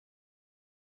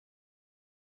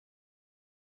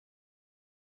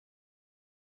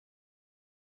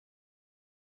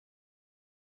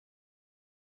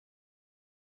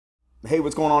Hey,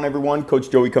 what's going on, everyone? Coach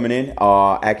Joey coming in.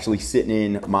 Actually sitting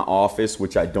in my office,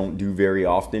 which I don't do very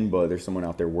often, but there's someone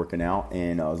out there working out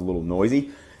and it was a little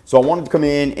noisy. So I wanted to come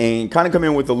in and kind of come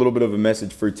in with a little bit of a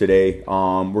message for today.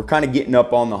 We're kind of getting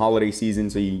up on the holiday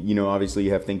season. So, obviously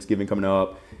you have Thanksgiving coming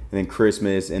up and then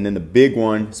Christmas. And then the big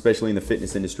one, especially in the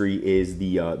fitness industry, is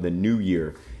the New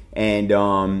Year. And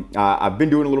I've been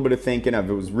doing a little bit of thinking. I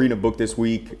was reading a book this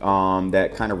week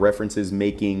that kind of references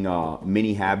making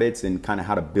mini habits and kind of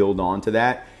how to build on to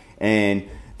that. And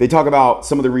they talk about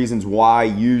some of the reasons why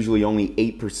usually only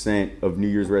 8% of New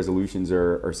Year's resolutions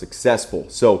are successful.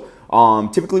 So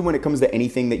typically when it comes to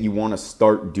anything that you want to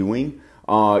start doing,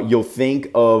 you'll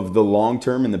think of the long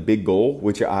term and the big goal,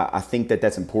 which I think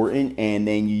that's important. And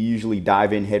then you usually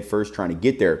dive in head first trying to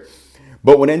get there.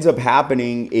 But what ends up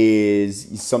happening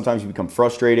is sometimes you become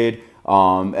frustrated.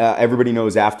 Everybody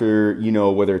knows after,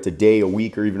 whether it's a day, a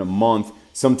week, or even a month,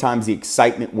 sometimes the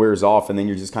excitement wears off and then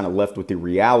you're just kind of left with the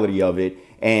reality of it.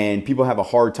 And people have a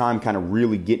hard time kind of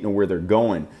really getting to where they're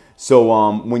going.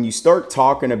 So when you start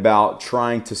talking about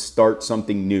trying to start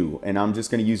something new, and I'm just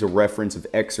going to use a reference of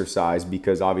exercise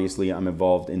because obviously I'm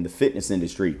involved in the fitness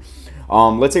industry.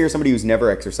 Let's say you're somebody who's never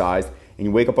exercised. And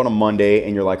you wake up on a Monday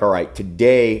and you're like, all right,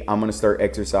 today I'm going to start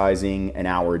exercising an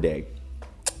hour a day.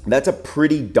 That's a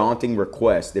pretty daunting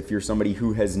request if you're somebody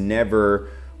who has never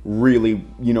really,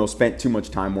 spent too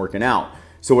much time working out.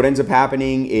 So what ends up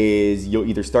happening is you'll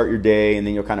either start your day and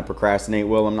then you'll kind of procrastinate.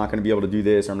 Well, I'm not going to be able to do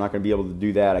this, or I'm not going to be able to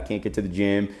do that. I can't get to the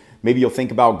gym. Maybe you'll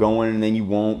think about going and then you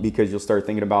won't because you'll start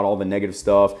thinking about all the negative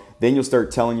stuff. Then you'll start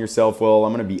telling yourself, well,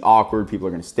 I'm going to be awkward. People are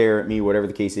going to stare at me, whatever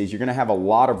the case is. You're going to have a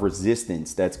lot of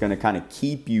resistance that's going to kind of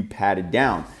keep you padded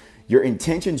down. Your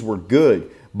intentions were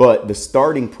good, but the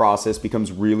starting process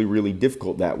becomes really, really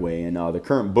difficult that way. And the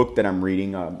current book that I'm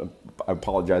reading, I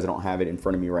apologize, I don't have it in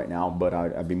front of me right now, but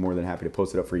I'd be more than happy to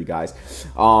post it up for you guys.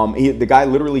 The guy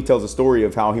literally tells a story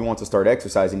of how he wants to start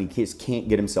exercising. He just can't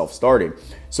get himself started.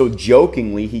 So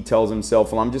jokingly, he tells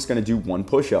himself, well, I'm just going to do one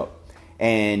push-up.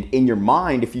 And in your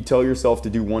mind, if you tell yourself to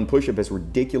do one push-up, as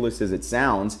ridiculous as it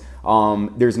sounds,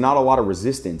 there's not a lot of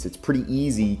resistance. It's pretty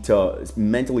easy to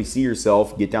mentally see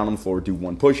yourself get down on the floor, do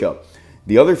one push-up.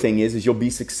 The other thing is you'll be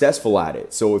successful at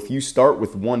it. So if you start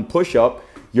with one push-up,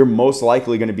 you're most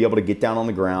likely going to be able to get down on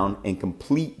the ground and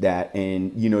complete that.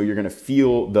 And, you're going to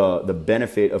feel the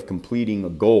benefit of completing a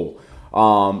goal.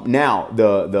 Now,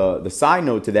 the side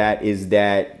note to that is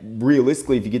that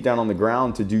realistically, if you get down on the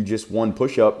ground to do just one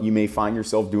push-up, you may find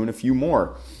yourself doing a few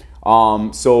more.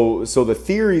 So the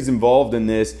theories involved in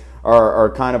this are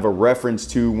kind of a reference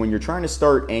to when you're trying to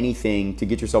start anything to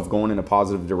get yourself going in a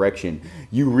positive direction.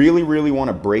 You really, really want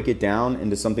to break it down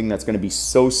into something that's going to be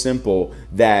so simple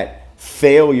that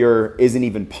failure isn't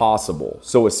even possible.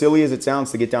 So as silly as it sounds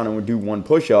to get down and do one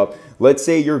push-up, let's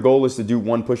say your goal is to do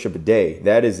one push-up a day.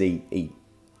 That is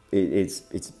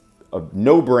it's a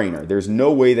no-brainer. There's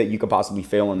no way that you could possibly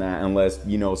fail in that unless,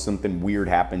 something weird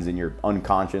happens and you're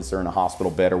unconscious or in a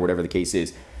hospital bed or whatever the case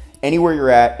is. Anywhere you're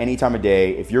at, any time of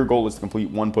day, if your goal is to complete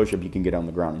one push-up, you can get on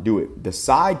the ground and do it. The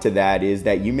side to that is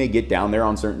that you may get down there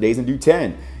on certain days and do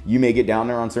 10. You may get down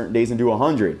there on certain days and do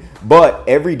 100. But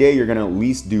every day you're going to at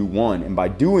least do one. And by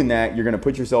doing that, you're going to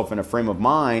put yourself in a frame of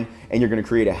mind and you're going to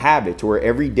create a habit to where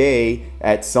every day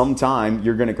at some time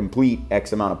you're going to complete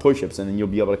X amount of push-ups, and then you'll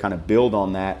be able to kind of build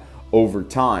on that over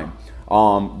time.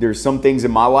 There's some things in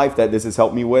my life that this has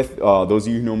helped me with. Those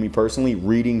of you who know me personally,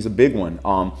 reading's a big one.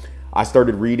 I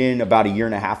started reading about a year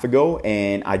and a half ago,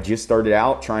 and I just started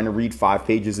out trying to read 5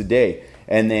 pages a day.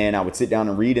 And then I would sit down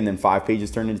and read, and then 5 pages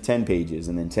turned into 10 pages.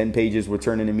 And then 10 pages would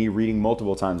turn into me reading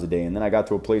multiple times a day. And then I got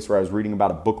to a place where I was reading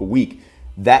about a book a week.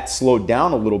 That slowed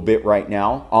down a little bit right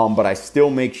now, but I still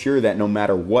make sure that no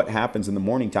matter what happens in the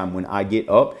morning time, when I get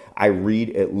up, I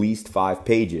read at least 5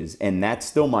 pages. And that's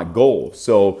still my goal.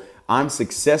 So I'm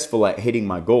successful at hitting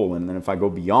my goal. And then if I go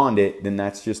beyond it, then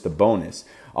that's just a bonus.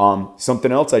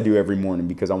 Something else I do every morning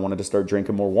because I wanted to start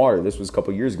drinking more water. This was a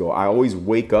couple years ago. I always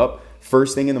wake up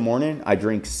first thing in the morning. I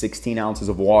drink 16 ounces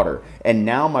of water, and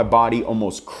now my body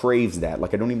almost craves that.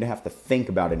 Like I don't even have to think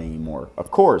about it anymore. Of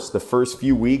course, the first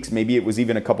few weeks, maybe it was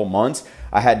even a couple months,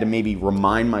 I had to maybe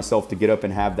remind myself to get up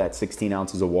and have that 16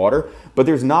 ounces of water, but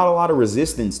there's not a lot of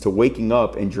resistance to waking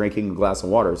up and drinking a glass of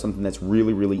water. It's something that's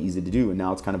really, really easy to do, and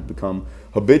now it's kind of become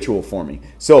habitual for me.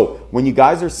 So when you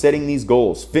guys are setting these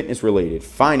goals, fitness related,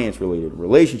 finance related,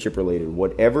 relationship related,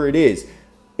 whatever it is,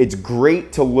 it's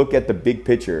great to look at the big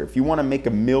picture. If you want to make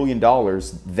 $1 million,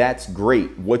 that's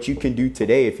great. What you can do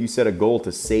today, if you set a goal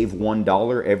to save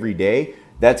 $1 every day,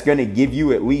 that's going to give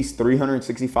you at least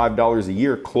 $365 a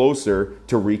year closer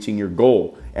to reaching your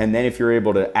goal. And then if you're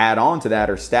able to add on to that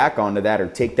or stack onto that or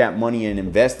take that money and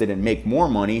invest it and make more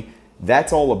money,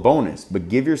 that's all a bonus. But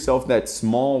give yourself that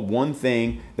small one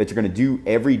thing that you're going to do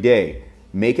every day.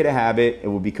 Make it a habit. It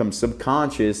will become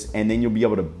subconscious, and then you'll be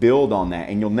able to build on that,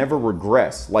 and you'll never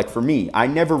regress. Like for me, I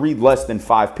never read less than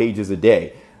 5 pages a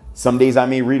day. Some days I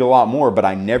may read a lot more, but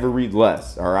I never read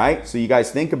less. All right. So you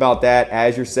guys think about that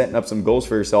as you're setting up some goals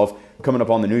for yourself coming up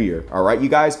on the new year. All right, you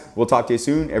guys, we'll talk to you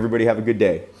soon. Everybody have a good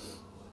day.